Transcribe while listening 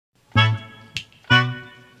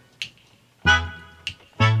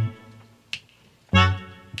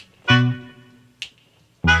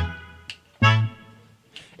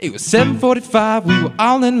It was 7:45, we were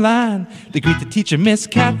all in line to greet the teacher, Miss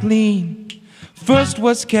Kathleen. First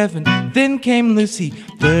was Kevin, then came Lucy,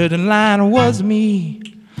 third in line was me.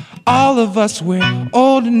 All of us were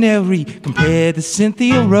ordinary compared to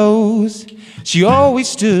Cynthia Rose. She always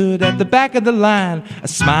stood at the back of the line, a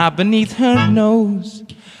smile beneath her nose.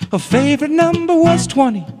 Her favorite number was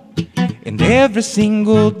 20, and every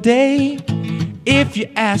single day, if you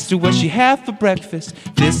asked her what she had for breakfast,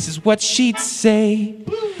 this is what she'd say.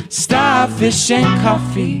 Starfish and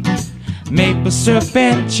coffee, maple syrup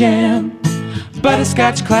and jam,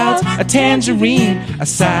 butterscotch clouds, a tangerine, a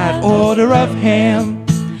side order of ham.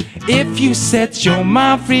 If you set your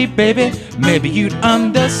mind free, baby, maybe you'd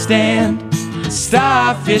understand.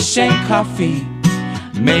 Starfish and coffee,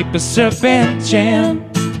 maple syrup and jam.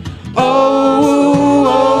 Oh,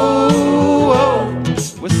 oh, oh,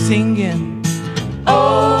 we're singing.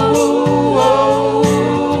 Oh,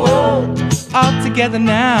 oh, oh, all together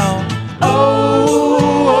now. Oh,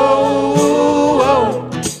 oh, oh,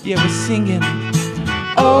 yeah, we're singing.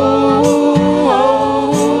 Oh,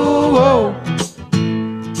 oh, oh.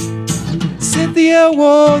 Cynthia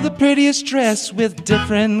wore the prettiest dress with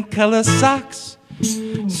different color socks.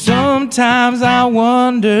 Sometimes I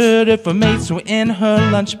wondered if her mates were in her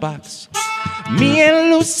lunchbox. Me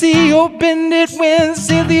and Lucy opened it when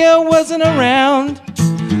Cynthia wasn't around.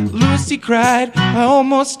 Lucy cried, I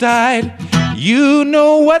almost died. You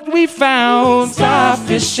know what we found.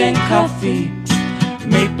 Starfish and coffee,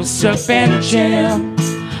 maple syrup and jam,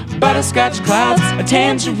 butterscotch clouds, a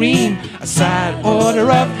tangerine, a side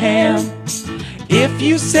order of ham. If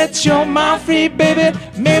you set your mind free, baby,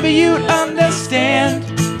 maybe you'd understand.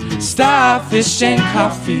 Starfish and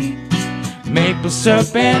coffee, maple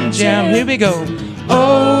syrup and jam. Here we go.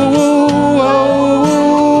 Oh, oh,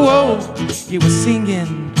 oh, oh, you were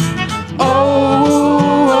singing. Oh,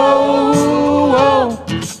 oh, oh,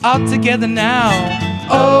 all together now.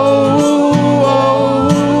 Oh,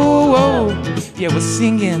 oh, oh, yeah, we're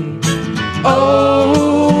singing. Oh,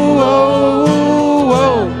 oh, oh,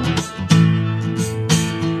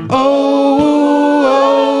 oh, oh,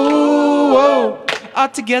 oh, all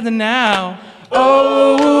together now.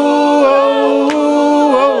 Oh.